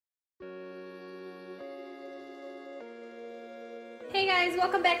Hey guys,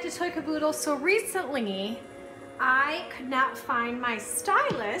 welcome back to Toy Caboodle. So recently I could not find my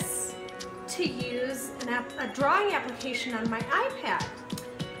stylus to use a drawing application on my iPad.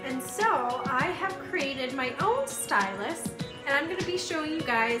 And so I have created my own stylus and I'm going to be showing you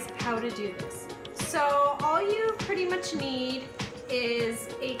guys how to do this. So all you pretty much need is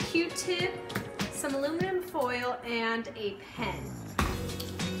a Q-tip, some aluminum foil, and a pen.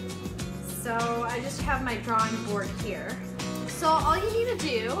 So I just have my drawing board here. So all you need to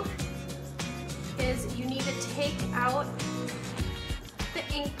do is you need to take out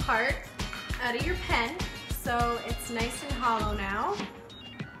the ink part out of your pen so it's nice and hollow now.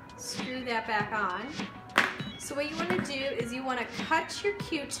 Screw that back on. So what you want to do is you want to cut your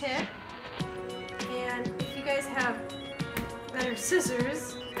Q-tip, and if you guys have better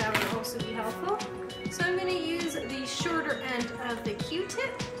scissors, that would also be helpful. So I'm going to use the shorter end of the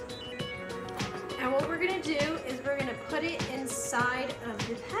Q-tip. And what we're going to do is we're going to put it inside of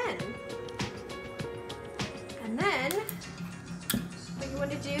the pen. And then what you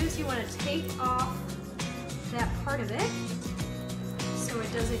want to do is you want to take off that part of it so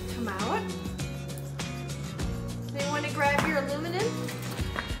it doesn't come out. Then you want to grab your aluminum,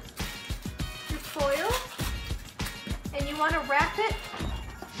 your foil, and you want to wrap it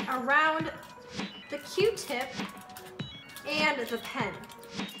around the Q-tip and the pen.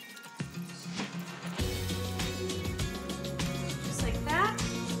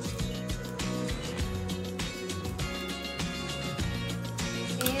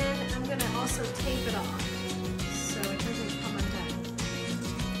 Also tape it off so it doesn't come undone.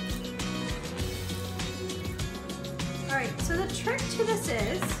 Alright, so the trick to this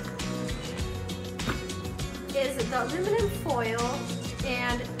is the aluminum foil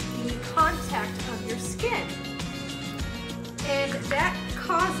and the contact of your skin. And that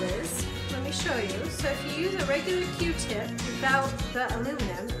causes, let me show you, so if you use a regular Q-tip without the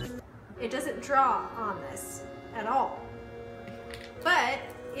aluminum, it doesn't draw on this at all. But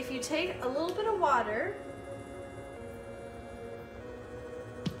if you take a little bit of water,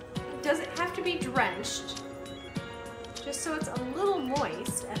 it doesn't have to be drenched, just so it's a little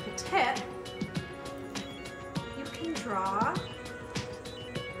moist at the tip, you can draw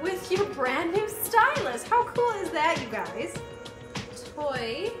with your brand new stylus. How cool is that, you guys?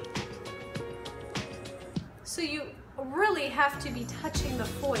 Toy. So you really have to be touching the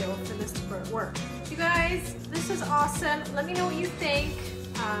foil for this to work. You guys, this is awesome. Let me know what you think.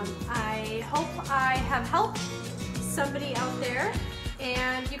 I hope I have helped somebody out there,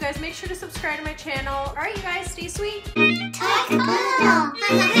 and you guys make sure to subscribe to my channel. Alright you guys, stay sweet.